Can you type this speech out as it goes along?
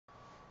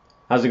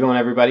How's it going,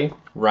 everybody?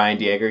 Ryan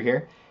Dieger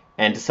here.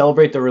 And to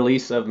celebrate the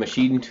release of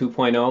Maschine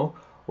 2.0,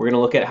 we're going to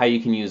look at how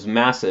you can use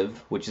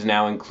Massive, which is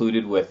now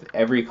included with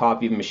every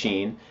copy of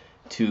Maschine,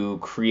 to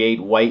create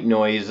white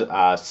noise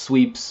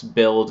sweeps,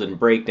 builds, and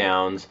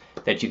breakdowns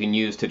that you can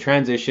use to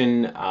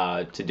transition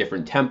to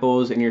different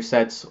tempos in your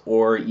sets,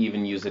 or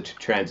even use it to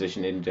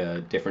transition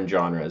into different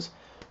genres.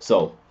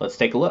 So let's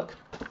take a look.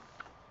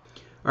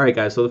 Alright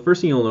guys, so the first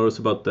thing you'll notice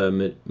about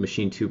the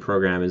Maschine 2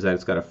 program is that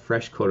it's got a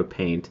fresh coat of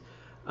paint.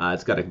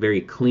 It's got a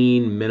very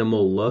clean,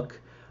 minimal look.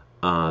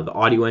 The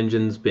audio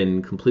engine's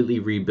been completely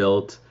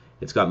rebuilt.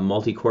 It's got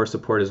multi-core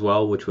support as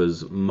well, which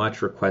was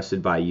much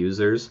requested by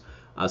users.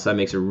 So that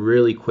makes it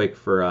really quick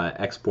for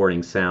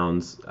exporting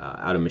sounds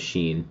out of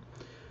Maschine.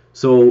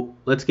 So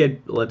let's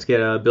get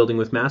building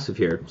with Massive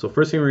here. So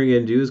first thing we're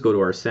going to do is go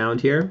to our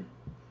sound here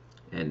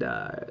and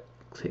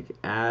click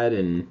add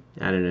and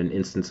add in an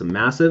instance of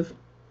Massive.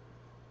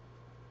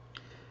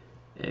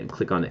 And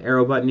click on the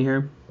arrow button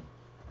here.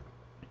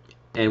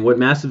 And what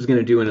Massive's going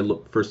to do when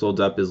it first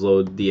loads up is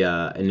load the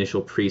initial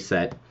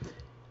preset.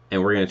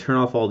 And we're going to turn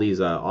off all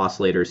these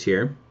oscillators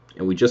here.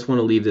 And we just want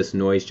to leave this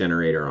noise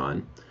generator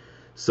on.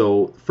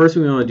 So first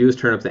thing we want to do is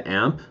turn up the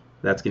amp.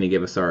 That's going to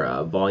give us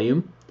our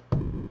volume.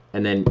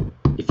 And then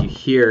if you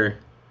hear,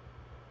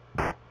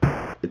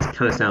 it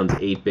kind of sounds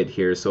 8-bit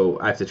here. So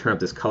I have to turn up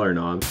this color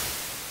knob.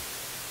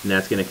 And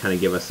that's going to kind of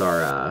give us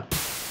our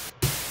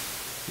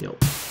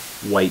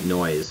white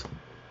noise.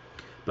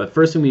 But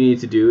first thing we need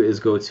to do is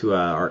go to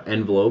our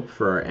envelope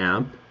for our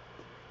amp,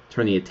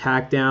 turn the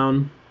attack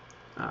down,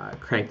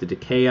 crank the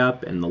decay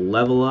up and the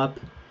level up,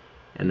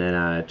 and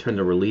then turn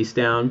the release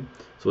down.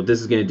 So what this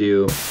is going to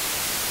do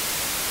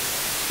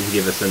is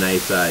give us a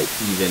nice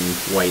even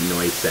white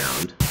noise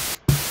sound.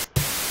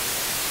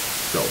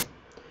 So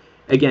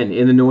again,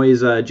 in the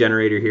noise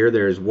generator here,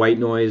 there's white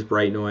noise,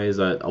 bright noise,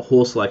 a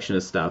whole selection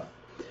of stuff.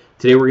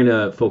 Today we're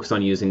going to focus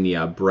on using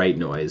the bright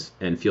noise,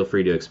 and feel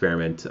free to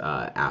experiment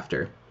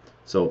after.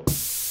 So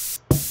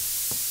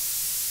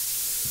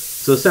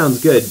it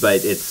sounds good,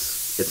 but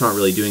it's not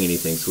really doing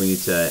anything. So we need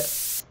to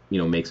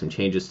make some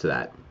changes to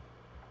that.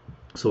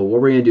 So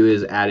what we're going to do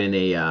is add in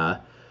a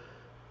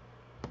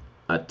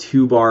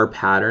 2-bar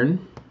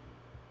pattern,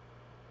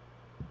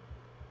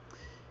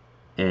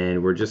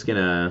 and we're just going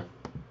to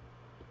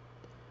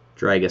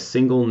drag a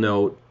single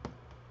note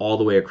all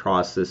the way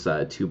across this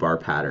 2-bar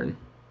pattern.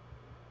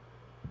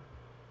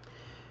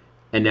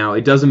 And now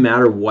it doesn't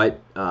matter what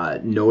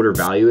note or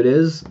value it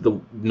is, the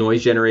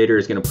noise generator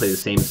is going to play the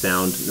same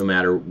sound no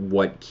matter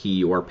what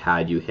key or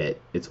pad you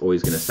hit. It's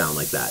always going to sound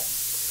like that.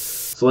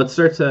 So let's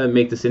start to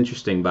make this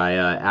interesting by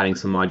adding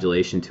some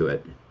modulation to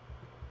it.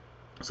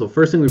 So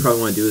first thing we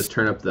probably want to do is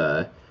turn up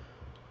the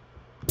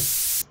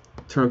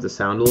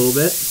sound a little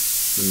bit,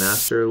 the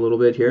master a little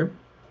bit here.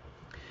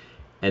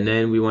 And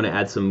then we want to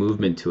add some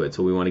movement to it,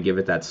 so we want to give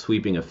it that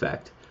sweeping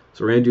effect.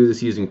 So we're going to do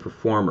this using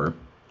Performer.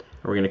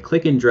 We're going to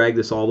click and drag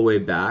this all the way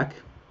back,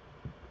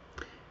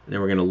 and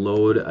then we're going to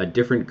load a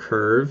different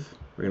curve.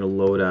 We're going to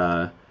load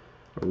a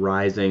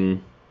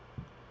rising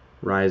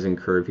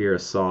curve here, a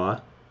saw,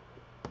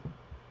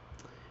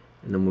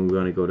 and then we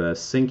want to go to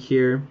sync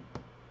here.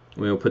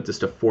 We're going to put this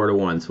to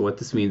 4:1. So what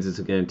this means is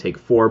it's going to take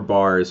 4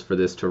 bars for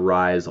this to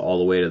rise all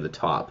the way to the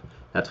top.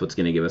 That's what's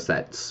going to give us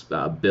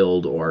that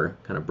build or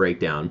kind of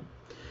breakdown.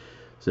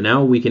 So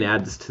now we can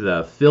add this to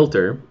the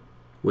filter,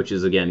 which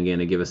is again going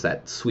to give us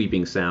that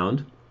sweeping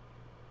sound.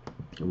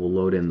 And we'll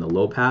load in the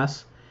low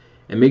pass,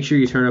 and make sure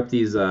you turn up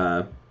these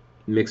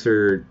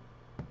mixer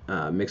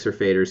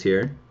faders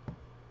here,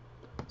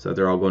 so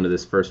they're all going to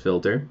this first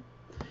filter.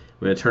 I'm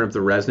going to turn up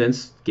the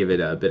resonance, give it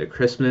a bit of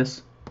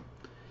crispness,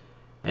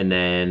 and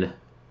then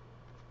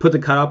put the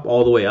cut up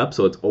all the way up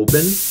so it's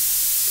open,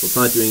 so it's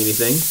not doing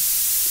anything.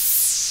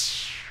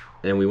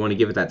 And we want to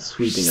give it that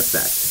sweeping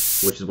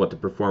effect, which is what the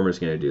Performer is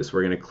going to do. So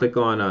we're going to click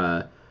on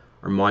our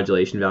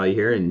modulation value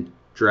here and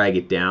drag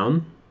it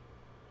down.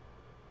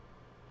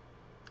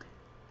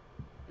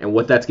 And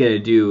what that's going to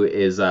do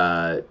is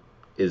so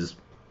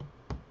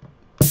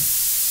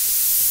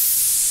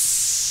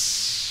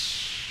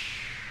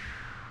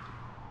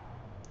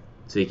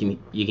you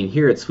can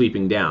hear it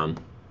sweeping down.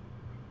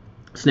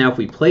 So now if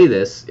we play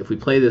this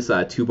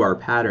 2-bar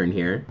pattern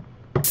here,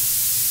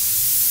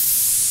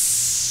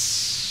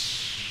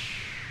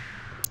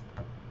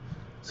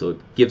 so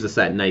it gives us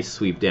that nice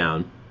sweep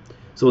down.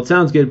 So it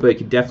sounds good, but it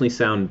could definitely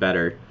sound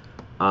better.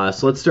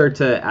 So let's start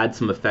to add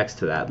some effects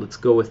to that. Let's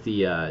go with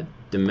the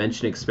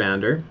dimension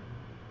expander.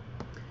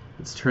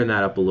 Let's turn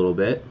that up a little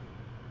bit.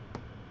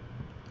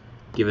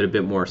 Give it a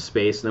bit more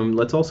space. And then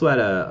let's also add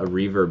a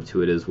reverb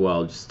to it as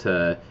well, just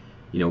to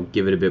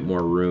give it a bit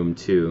more room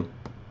too.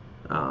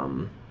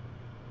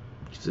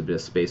 Just a bit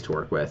of space to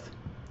work with.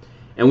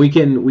 And we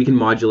can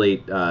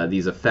modulate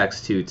these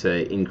effects too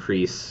to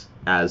increase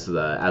as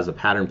the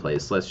pattern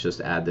plays. So let's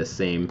just add this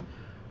same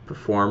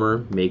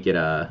Performer, make it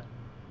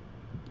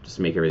just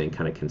make everything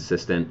kind of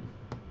consistent.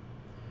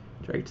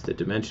 Drag it to the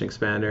dimension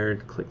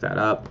expander, click that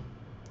up.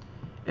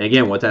 And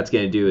again, what that's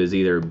going to do is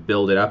either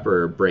build it up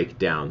or break it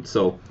down.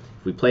 So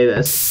if we play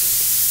this,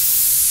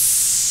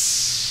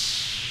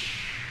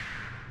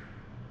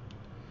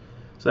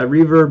 So that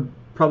reverb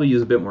probably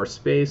use a bit more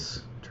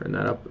space. Turn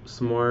that up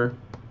some more.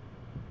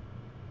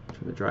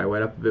 Turn the dry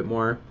wet up a bit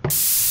more.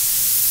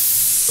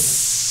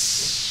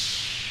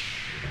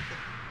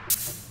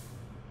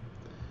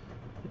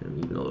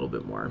 And even a little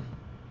bit more.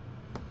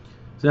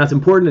 So now it's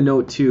important to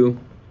note too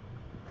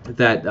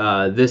that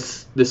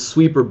this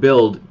sweeper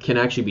build can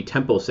actually be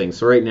tempo synced.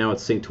 So right now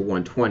it's synced to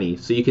 120.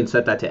 So you can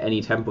set that to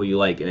any tempo you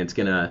like, and it's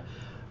gonna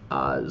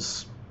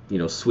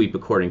sweep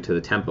according to the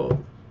tempo.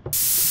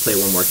 Play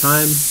it one more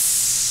time.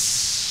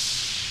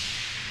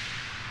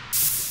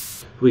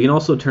 We can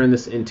also turn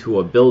this into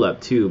a build-up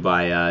too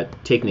by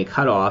taking a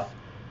cutoff,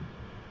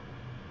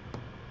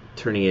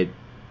 turning it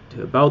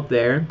to about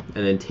there,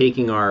 and then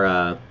taking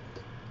our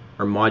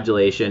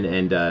modulation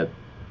and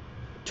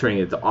turning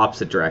it the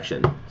opposite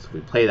direction. So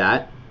we play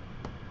that.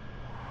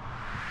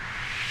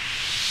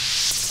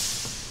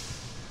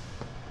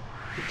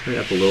 Turn it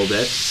up a little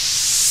bit.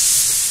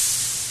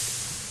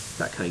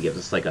 That kind of gives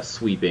us like a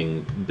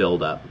sweeping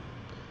build-up.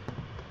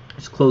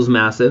 Just close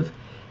massive,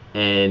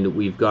 and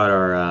we've got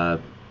our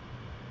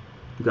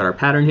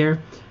pattern here.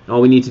 And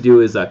all we need to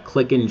do is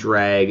click and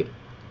drag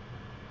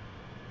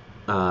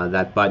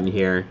that button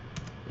here,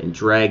 and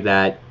drag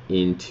that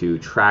into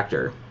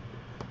Tractor.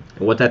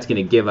 And what that's going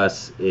to give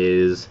us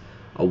is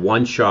a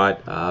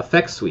one-shot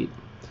effects suite.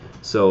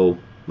 So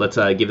let's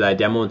give that a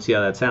demo and see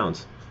how that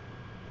sounds.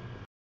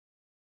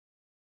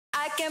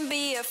 I can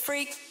be a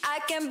freak. I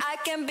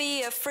can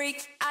be a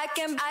freak. I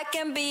can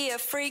be a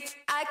freak.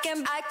 I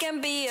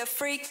can be a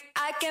freak.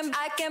 I can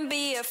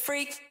be a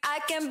freak. I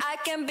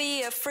can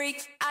be a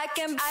freak. I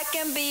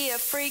can be a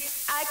freak.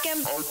 I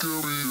can be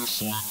a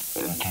freak.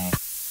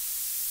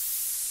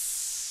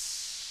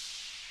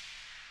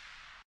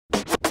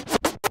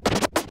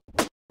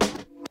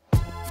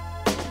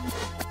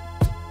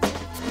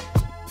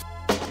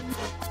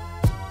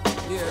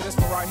 Yeah, this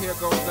one right here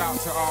goes out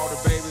to all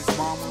the babies,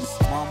 mamas.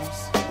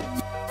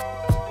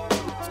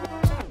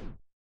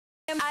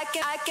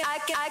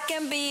 I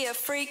can be a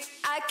freak.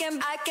 I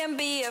can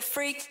be a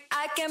freak.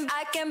 I can be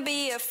a freak. I can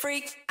be a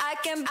freak. I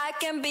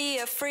can be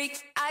a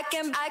freak.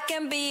 I can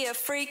be a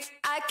freak.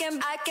 I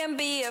can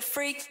be a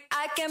freak.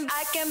 I can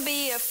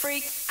be a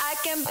freak.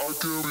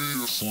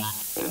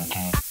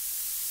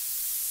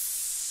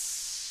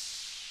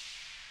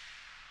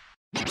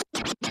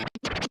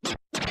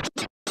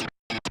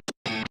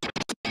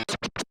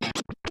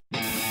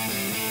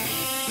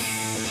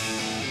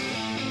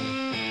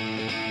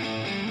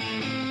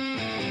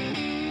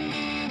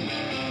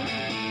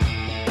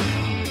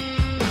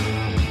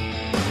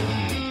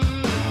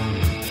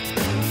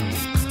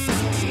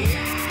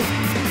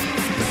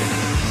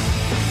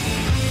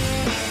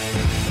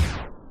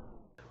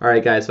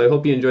 Alright guys, so I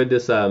hope you enjoyed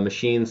this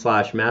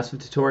Maschine/Massive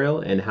tutorial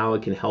and how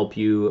it can help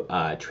you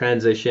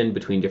transition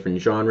between different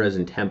genres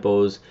and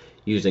tempos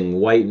using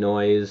white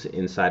noise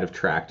inside of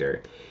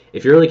Tractor.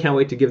 If you really can't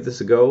wait to give this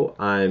a go,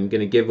 I'm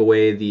going to give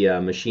away the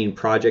Maschine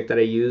project that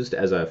I used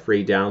as a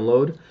free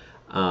download,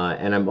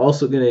 and I'm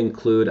also going to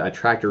include a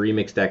Tractor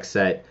Remix deck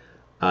set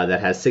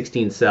that has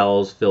 16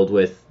 cells filled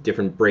with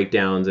different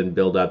breakdowns and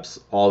build-ups,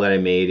 all that I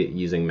made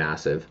using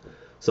Massive.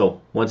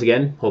 So once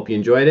again, hope you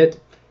enjoyed it.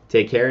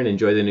 Take care and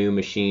enjoy the new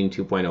Maschine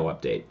 2.0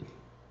 update.